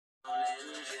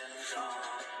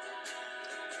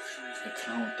The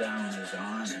countdown is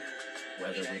on,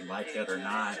 whether we like it or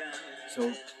not.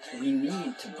 So we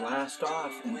need to blast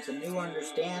off into new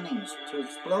understandings, to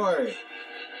explore,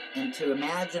 and to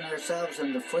imagine ourselves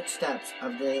in the footsteps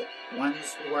of the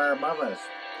ones who are above us.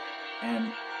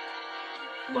 And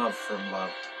love from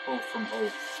love, hope from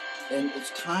hope. And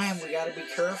it's time, we got to be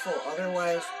careful,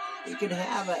 otherwise we could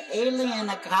have an alien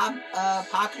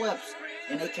apocalypse,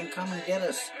 and it can come and get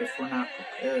us if we're not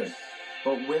prepared.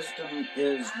 But wisdom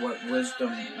is what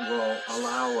wisdom will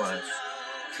allow us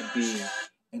to be.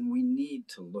 And we need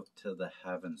to look to the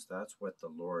heavens. That's what the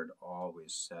Lord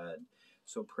always said.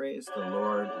 So praise the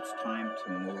Lord. It's time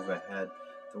to move ahead.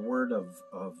 The word of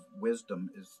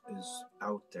wisdom is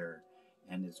out there,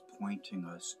 and it's pointing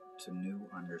us to new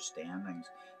understandings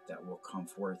that will come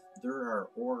forth. There are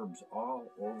orbs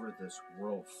all over this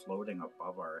world floating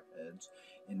above our heads,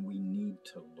 and we need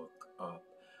to look up.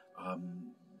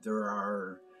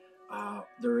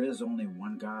 There is only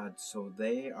one God, so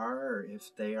they are,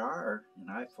 if they are, and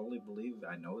I fully believe,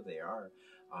 I know they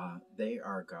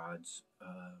are God's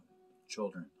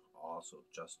children also,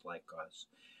 just like us.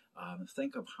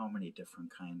 Think of how many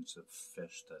different kinds of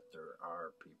fish that there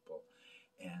are, people.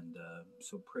 And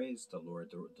so praise the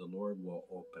Lord. The Lord will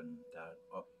open that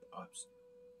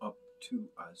up to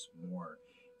us more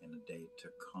in the day to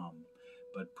come.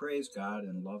 But praise God,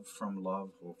 and love from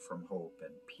love, hope from hope,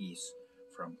 and peace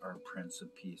from our Prince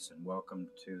of Peace. And welcome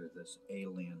to this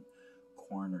alien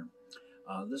corner.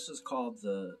 This is called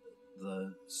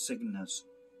the Cygnus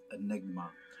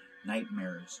Enigma,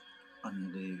 Nightmares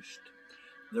Unleashed.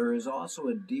 There is also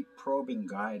a deep probing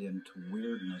guide into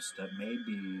weirdness that may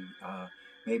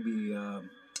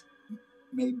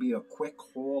be a quick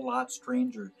whole lot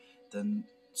stranger than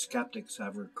skeptics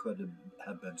ever could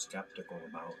have been skeptical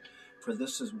about. For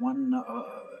this is one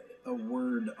a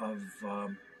word of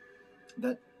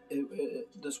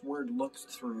this word looks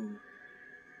through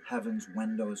heaven's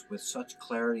windows with such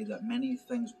clarity that many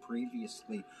things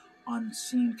previously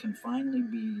unseen can finally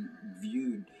be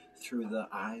viewed through the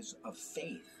eyes of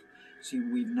faith. See,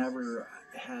 we've never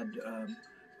had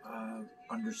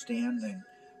understanding.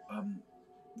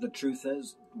 The truth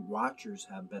is, watchers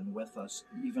have been with us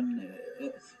even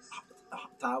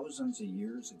thousands of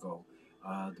years ago.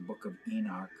 The book of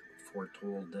Enoch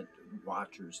foretold that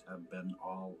watchers have been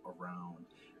all around,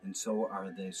 and so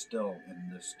are they still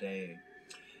in this day.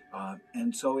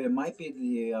 And so it might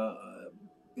be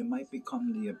it might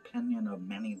become the opinion of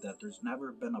many that there's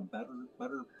never been a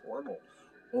better portal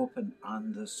open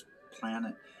on this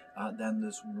planet than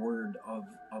this word of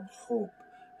hope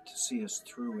to see us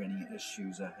through any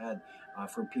issues ahead,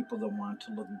 for people that want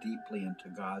to look deeply into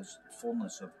God's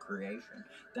fullness of creation.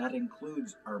 That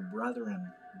includes our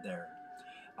brethren there.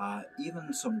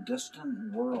 Even some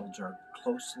distant worlds are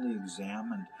closely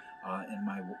examined in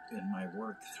my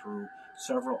work through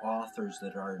several authors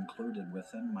that are included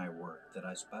within my work that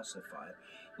I specify.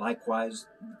 Likewise,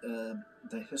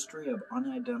 the history of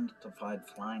unidentified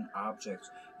flying objects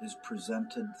is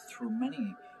presented through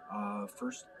many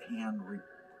first-hand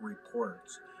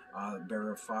reports,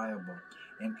 verifiable.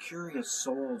 And curious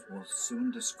souls will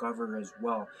soon discover as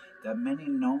well that many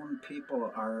known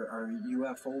people are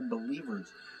UFO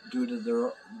believers due to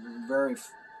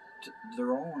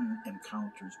their own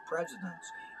encounters,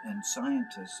 presidents and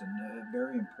scientists and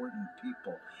very important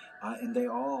people. And they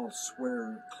all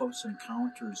swear close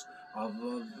encounters of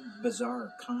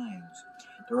bizarre kinds.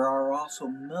 There are also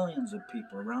millions of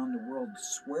people around the world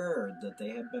swear that they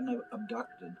have been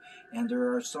abducted, and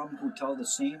there are some who tell the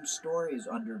same stories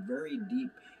under very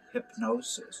deep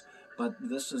hypnosis. But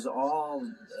this is all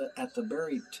at the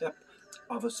very tip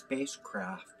of a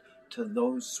spacecraft to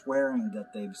those swearing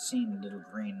that they've seen little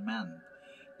green men.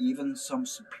 Even some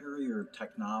superior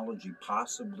technology,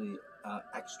 possibly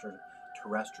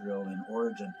extraterrestrial in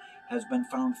origin, has been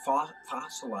found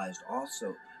fossilized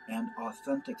also and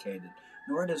authenticated.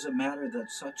 Nor does it matter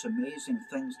that such amazing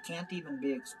things can't even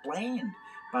be explained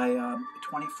by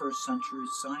 21st century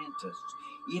scientists.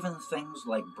 Even things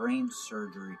like brain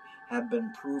surgery have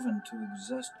been proven to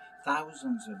exist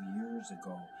thousands of years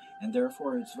ago, and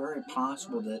therefore it's very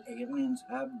possible that aliens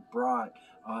have brought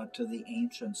to the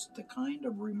ancients the kind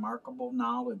of remarkable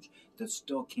knowledge that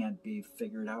still can't be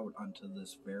figured out unto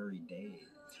this very day.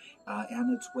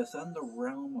 And it's within the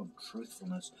realm of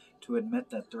truthfulness to admit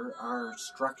that there are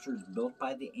structures built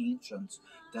by the ancients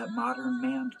that modern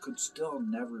man could still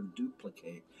never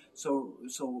duplicate. So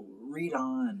read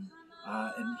on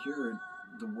and hear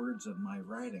the words of my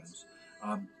writings.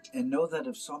 And know that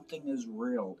if something is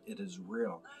real, it is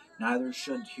real. Neither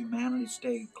should humanity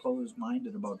stay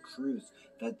closed-minded about truths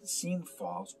that seem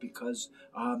false because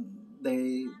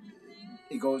it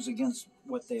goes against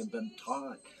what they have been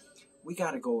taught. We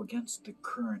got to go against the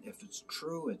current. If it's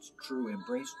true, it's true.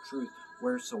 Embrace truth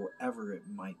wheresoever it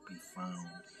might be found.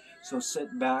 So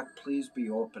sit back, please be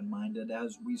open-minded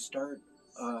as we start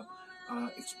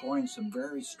exploring some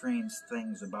very strange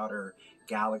things about our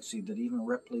galaxy that even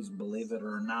Ripley's Believe It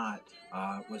or Not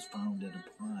was founded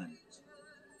upon.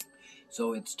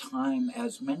 So it's time,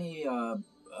 as many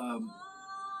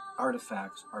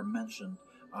artifacts are mentioned,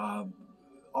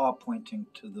 all pointing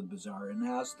to the bizarre. And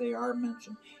as they are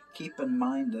mentioned, keep in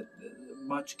mind that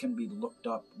much can be looked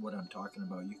up, what I'm talking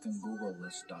about. You can Google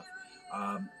this stuff.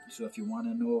 So if you want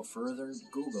to know further,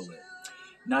 Google it.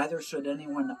 Neither should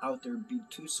anyone out there be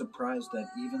too surprised that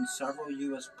even several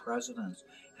U.S. presidents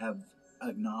have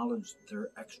acknowledged their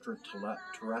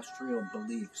extraterrestrial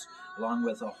beliefs, along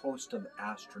with a host of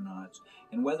astronauts.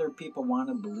 And whether people want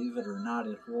to believe it or not,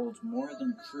 it holds more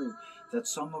than true that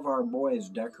some of our boys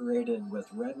decorated with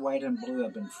red, white, and blue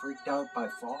have been freaked out by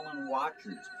fallen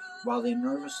watchers while they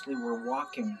nervously were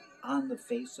walking on the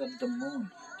face of the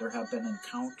moon. There have been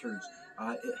encounters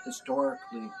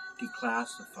historically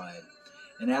declassified.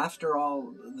 And after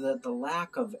all, the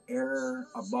lack of air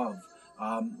above,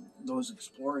 those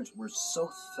explorers were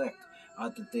so thick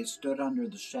that they stood under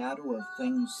the shadow of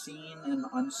things seen and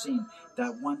unseen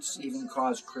that once even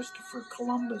caused Christopher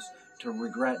Columbus to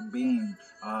regret being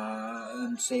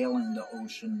and sailing the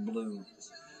ocean blue.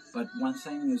 But one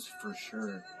thing is for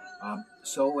sure,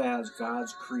 so as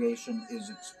God's creation is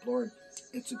explored,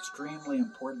 it's extremely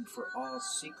important for all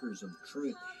seekers of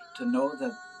truth to know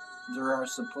that there are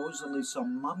supposedly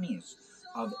some mummies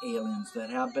of aliens that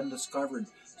have been discovered,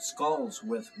 skulls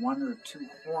with 1 or 2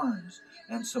 horns,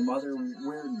 and some other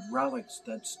weird relics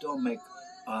that still make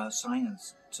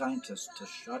scientists to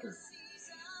shudder.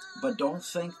 But don't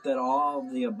think that all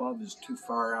of the above is too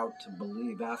far out to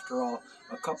believe. After all,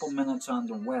 a couple minutes on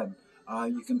the web,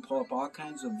 you can pull up all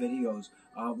kinds of videos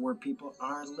where people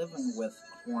are living with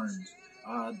horns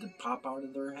that pop out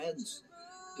of their heads.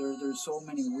 There's so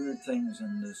many weird things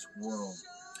in this world.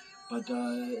 But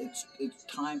it's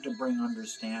time to bring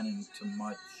understanding to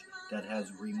much that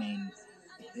has remained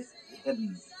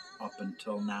hidden up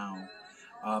until now.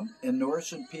 And nor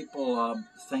should people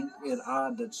think it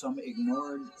odd that some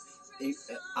ignored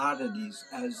oddities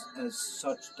as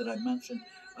such that I mentioned,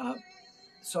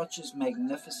 such as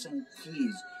magnificent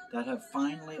keys that have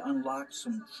finally unlocked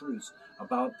some truths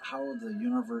about how the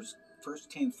universe first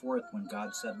came forth when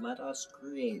God said, "Let us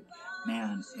create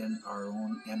man in our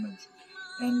own image."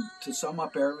 And to sum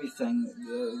up everything,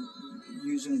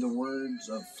 using the words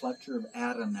of Fletcher of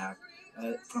Adanac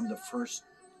from the 1st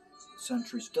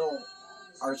century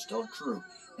are still true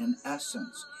in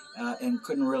essence, and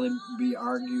couldn't really be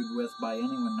argued with by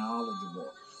anyone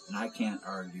knowledgeable, and I can't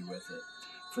argue with it.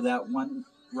 For that one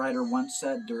writer once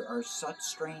said, there are such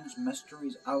strange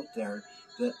mysteries out there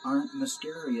that aren't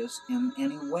mysterious in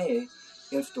any way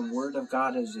if the Word of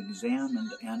God is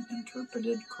examined and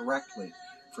interpreted correctly.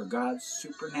 For God's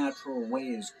supernatural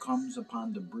ways comes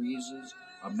upon the breezes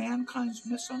of mankind's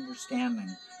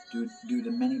misunderstanding due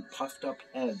to many puffed up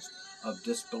heads of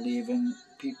disbelieving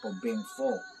people being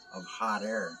full of hot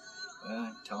air.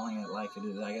 Telling it like it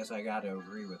is, I guess I got to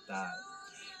agree with that.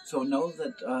 So know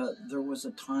that there was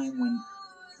a time when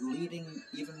leading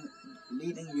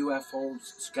UFO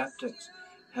skeptics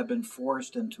have been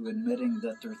forced into admitting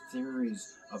that their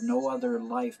theories of no other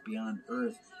life beyond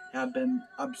Earth have been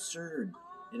absurd.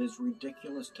 It is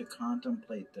ridiculous to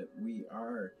contemplate that we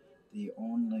are the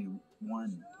only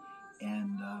one.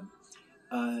 And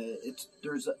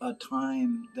there's a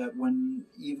time that when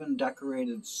even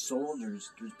decorated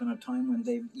soldiers, there's been a time when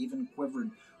they've even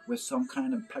quivered with some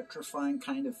kind of petrifying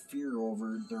kind of fear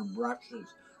over their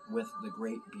brushes with the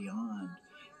great beyond.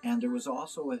 And there was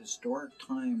also a historic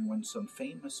time when some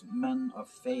famous men of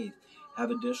faith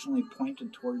have additionally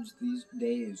pointed towards these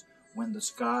days when the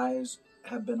skies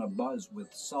have been abuzz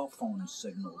with cell phone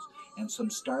signals and some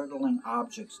startling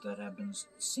objects that have been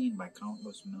seen by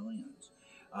countless millions.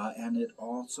 And it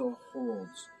also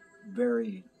holds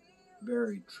very,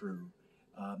 very true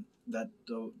that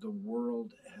the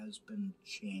world has been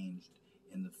changed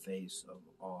in the face of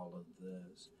all of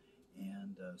this.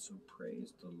 And so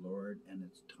praise the Lord, and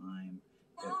it's time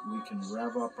that we can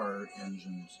rev up our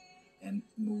engines and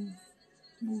move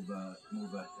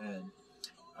ahead.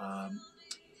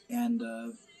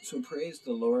 So praise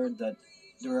the Lord that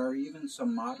there are even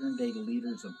some modern day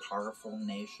leaders of powerful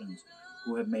nations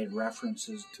who have made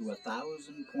references to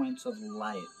 1,000 points of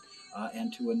light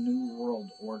and to a new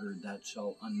world order that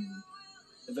shall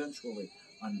eventually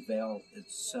unveil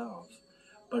itself.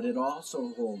 But it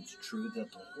also holds true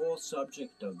that the whole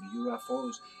subject of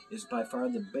UFOs is by far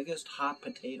the biggest hot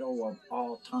potato of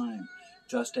all time,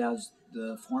 just as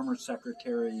the former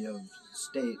Secretary of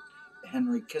State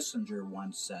Henry Kissinger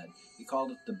once said. He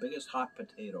called it the biggest hot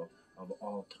potato of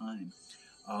all time.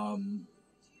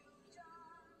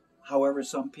 However,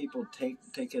 some people take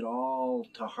it all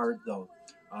to heart, though.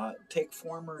 Take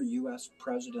former U.S.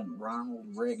 President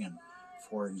Ronald Reagan,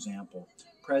 for example.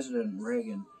 President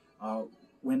Reagan,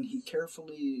 when he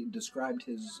carefully described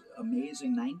his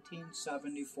amazing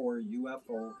 1974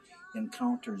 UFO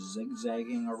encounter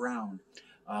zigzagging around,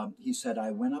 he said,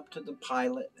 "I went up to the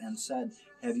pilot and said,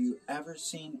 'Have you ever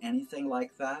seen anything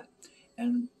like that?'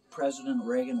 And President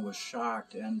Reagan was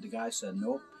shocked, and the guy said,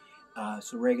 'Nope.'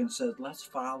 So Reagan said, 'Let's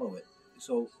follow it.'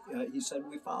 So he said,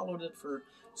 we followed it for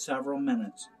several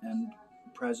minutes, and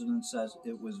the President says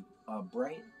it was a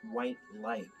bright white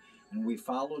light. And we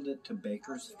followed it to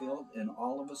Bakersfield, and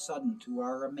all of a sudden, to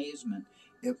our amazement,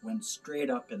 it went straight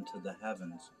up into the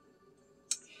heavens."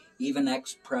 Even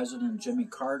ex-President Jimmy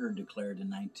Carter declared in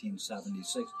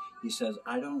 1976, he says,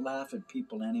 "I don't laugh at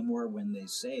people anymore when they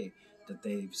say that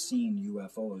they've seen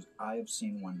UFOs. I have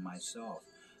seen one myself."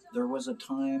 There was a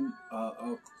time,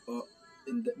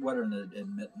 what an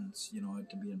admittance,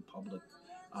 to be in public.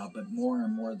 But more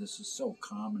and more, this is so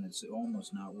common, it's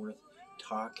almost not worth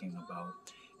talking about.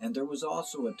 And there was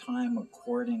also a time,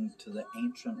 according to the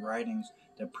ancient writings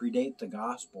that predate the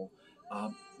gospel,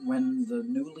 when the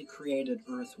newly created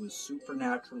earth was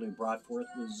supernaturally brought forth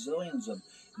with zillions of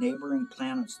neighboring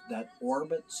planets that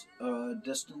orbits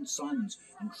distant suns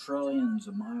and trillions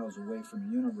of miles away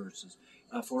from universes.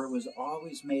 For it was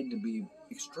always made to be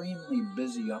extremely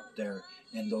busy up there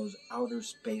in those outer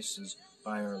spaces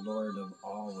by our Lord of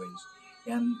always.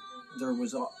 And there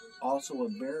was also a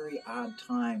very odd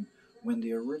time when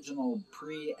the original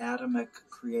pre-Adamic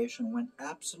creation went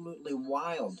absolutely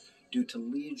wild due to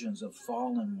legions of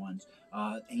fallen ones,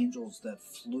 angels that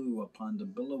flew upon the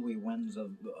billowy winds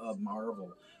of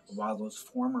marvel, while those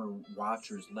former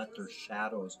watchers let their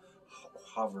shadows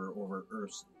hover over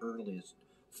Earth's earliest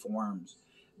forms.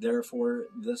 Therefore,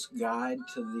 this guide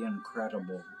to the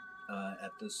incredible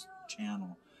at this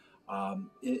channel,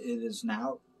 it is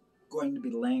now going to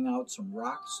be laying out some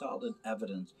rock-solid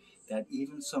evidence that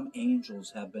even some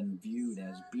angels have been viewed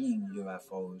as being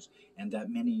UFOs, and that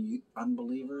many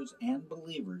unbelievers and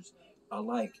believers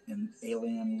alike in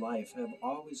alien life have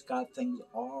always got things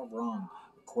all wrong,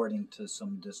 according to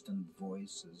some distant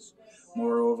voices.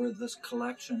 Moreover, this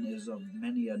collection is of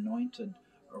many anointed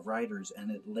writers,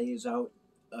 and it lays out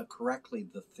correctly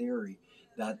the theory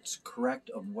that's correct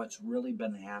of what's really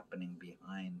been happening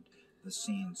behind the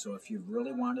scenes. So if you've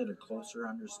really wanted a closer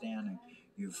understanding,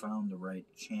 you've found the right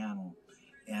channel.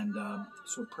 And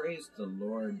so praise the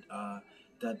Lord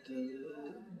that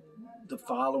the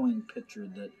following picture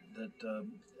that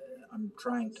I'm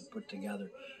trying to put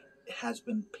together has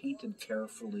been painted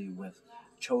carefully with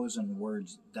chosen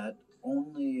words that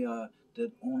only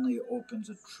opens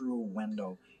a true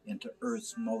window into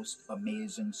Earth's most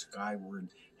amazing skyward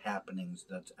happenings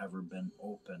that's ever been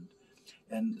opened.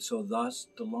 And so thus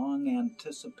the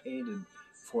long-anticipated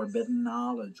forbidden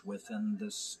knowledge within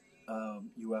this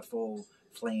UFO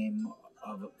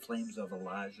Flames of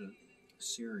Elijah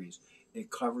series,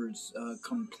 it covers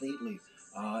completely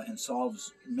and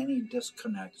solves many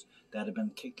disconnects that have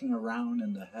been kicking around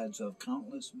in the heads of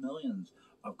countless millions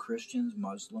of Christians,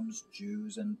 Muslims,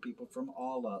 Jews, and people from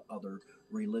all other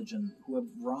religion who have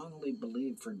wrongly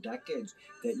believed for decades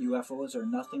that UFOs are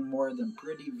nothing more than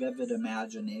pretty vivid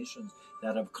imaginations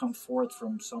that have come forth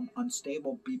from some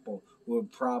unstable people who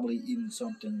have probably eaten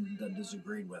something that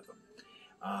disagreed with them.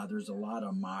 There's a lot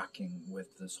of mocking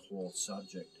with this whole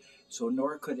subject. So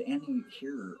nor could any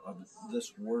hearer of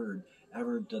this word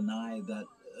ever deny that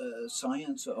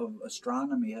science of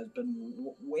astronomy has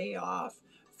been way off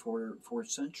for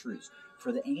centuries.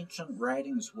 For the ancient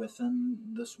writings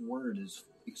within this word is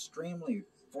extremely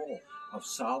full of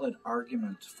solid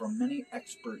arguments from many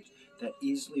experts that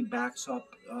easily backs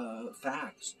up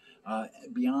facts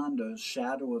beyond a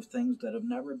shadow of things that have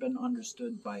never been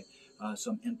understood by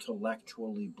some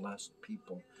intellectually blessed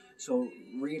people. So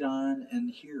read on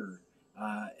and hear,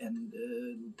 and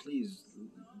please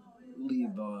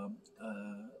leave a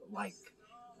like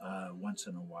once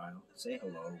in a while. Say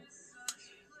hello.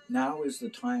 Now is the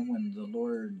time when the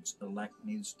Lord's elect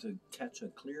needs to catch a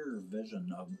clearer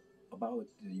vision about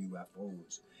the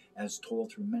UFOs, as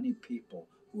told through many people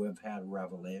who have had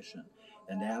revelation.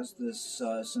 And as this,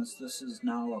 since this is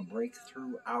now a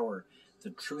breakthrough hour, the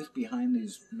truth behind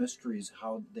these mysteries,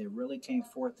 how they really came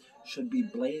forth, should be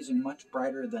blazing much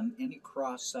brighter than any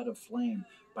cross set aflame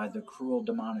by the cruel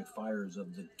demonic fires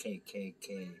of the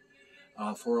KKK.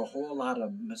 For a whole lot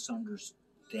of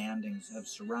misunderstandings have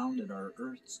surrounded our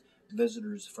Earth's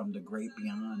visitors from the great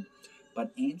beyond.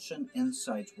 But ancient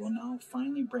insights will now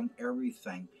finally bring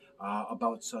everything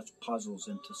about such puzzles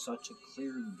into such a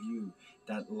clear view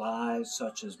that lies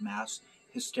such as mass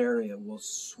hysteria will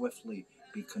swiftly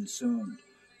be consumed.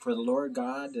 For the Lord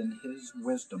God in his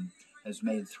wisdom has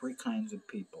made three kinds of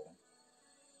people.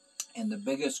 And the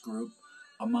biggest group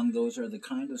among those are the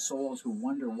kind of souls who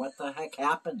wonder what the heck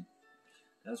happened.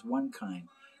 That's one kind.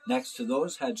 Next to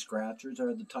those head scratchers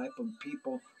are the type of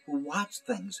people who watch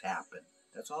things happen.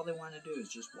 That's all they want to do is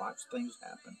just watch things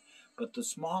happen. But the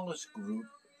smallest group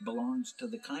belongs to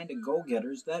the kind of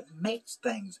go-getters that makes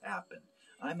things happen.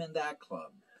 I'm in that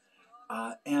club.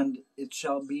 And it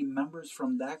shall be members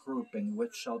from that grouping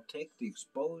which shall take the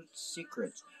exposed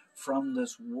secrets from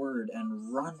this word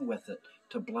and run with it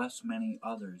to bless many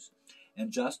others.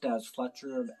 And just as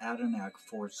Fletcher of Adanac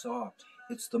foresaw,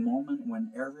 it's the moment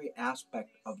when every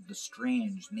aspect of the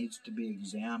strange needs to be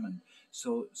examined,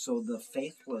 so the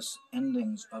faithless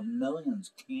endings of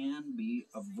millions can be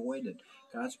avoided.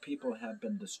 God's people have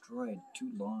been destroyed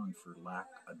too long for lack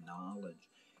of knowledge.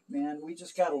 Man, we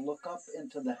just got to look up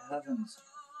into the heavens.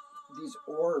 These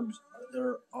orbs,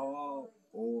 they're all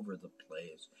over the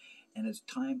place. And it's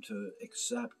time to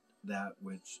accept that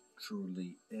which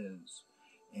truly is.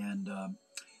 And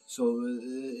so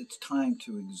it's time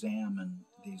to examine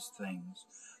these things.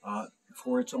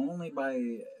 For it's only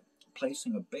by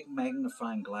placing a big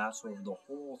magnifying glass over the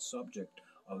whole subject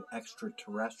of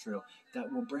extraterrestrial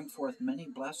that will bring forth many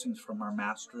blessings from our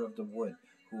Master of the Wood,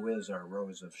 who is our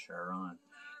Rose of Sharon.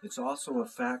 It's also a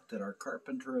fact that our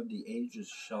Carpenter of the Ages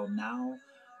shall now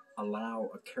allow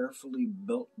a carefully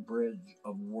built bridge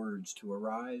of words to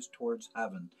arise towards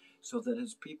heaven, so that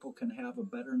his people can have a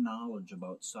better knowledge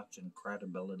about such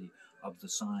incredibility of the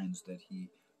signs that he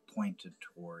pointed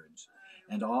towards.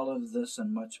 And all of this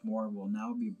and much more will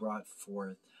now be brought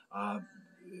forth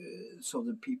so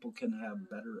that people can have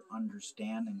better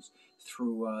understandings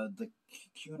through the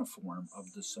cuneiform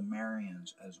of the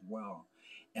Sumerians as well.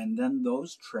 And then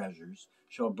those treasures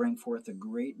shall bring forth a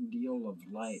great deal of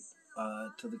light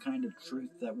to the kind of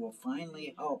truth that will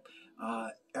finally help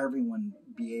everyone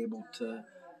be able to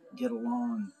get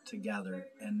along together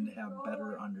and have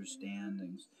better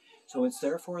understandings. So it's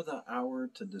therefore the hour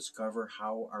to discover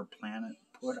how our planet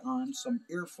put on some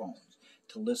earphones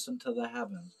to listen to the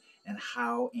heavens, and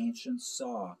how ancients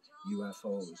saw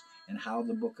UFOs, and how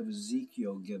the book of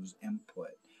Ezekiel gives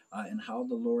input, and how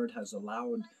the Lord has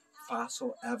allowed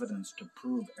fossil evidence to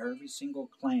prove every single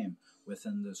claim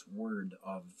within this word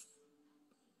of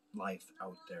life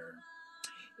out there.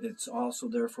 It's also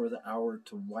therefore the hour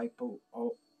to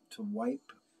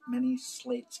wipe many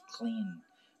slates clean,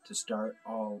 to start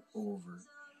all over.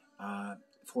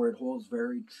 For it holds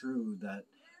very true that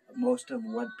most of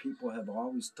what people have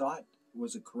always thought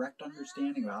was a correct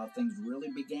understanding of how things really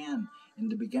began in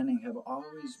the beginning have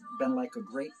always been like a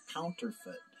great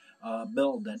counterfeit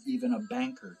bill that even a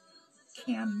banker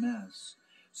can miss.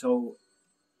 So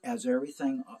as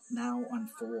everything now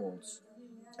unfolds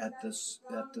at this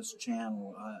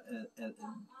channel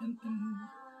in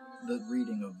the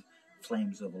reading of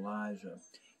Flames of Elijah,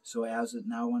 so as it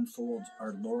now unfolds,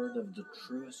 our Lord of the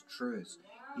truest truths,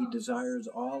 he desires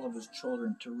all of his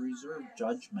children to reserve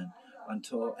judgment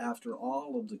until after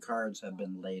all of the cards have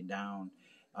been laid down.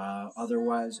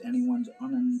 Otherwise, anyone's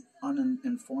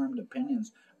uninformed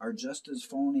opinions are just as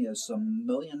phony as some $1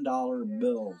 million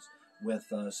bills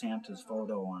with Santa's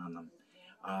photo on them.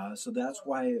 So that's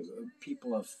why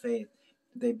people of faith,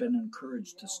 they've been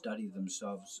encouraged to study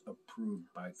themselves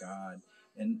approved by God.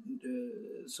 And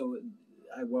so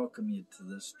I welcome you to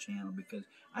this channel, because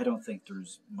I don't think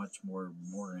there's much more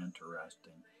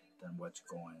interesting than what's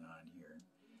going on here.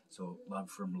 So love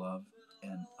from love,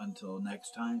 and until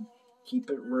next time, keep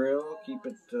it real, keep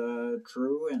it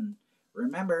true, and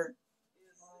remember,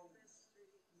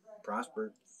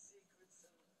 prosper.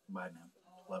 Bye now.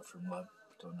 Love from love.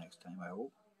 Until next time, I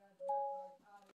hope.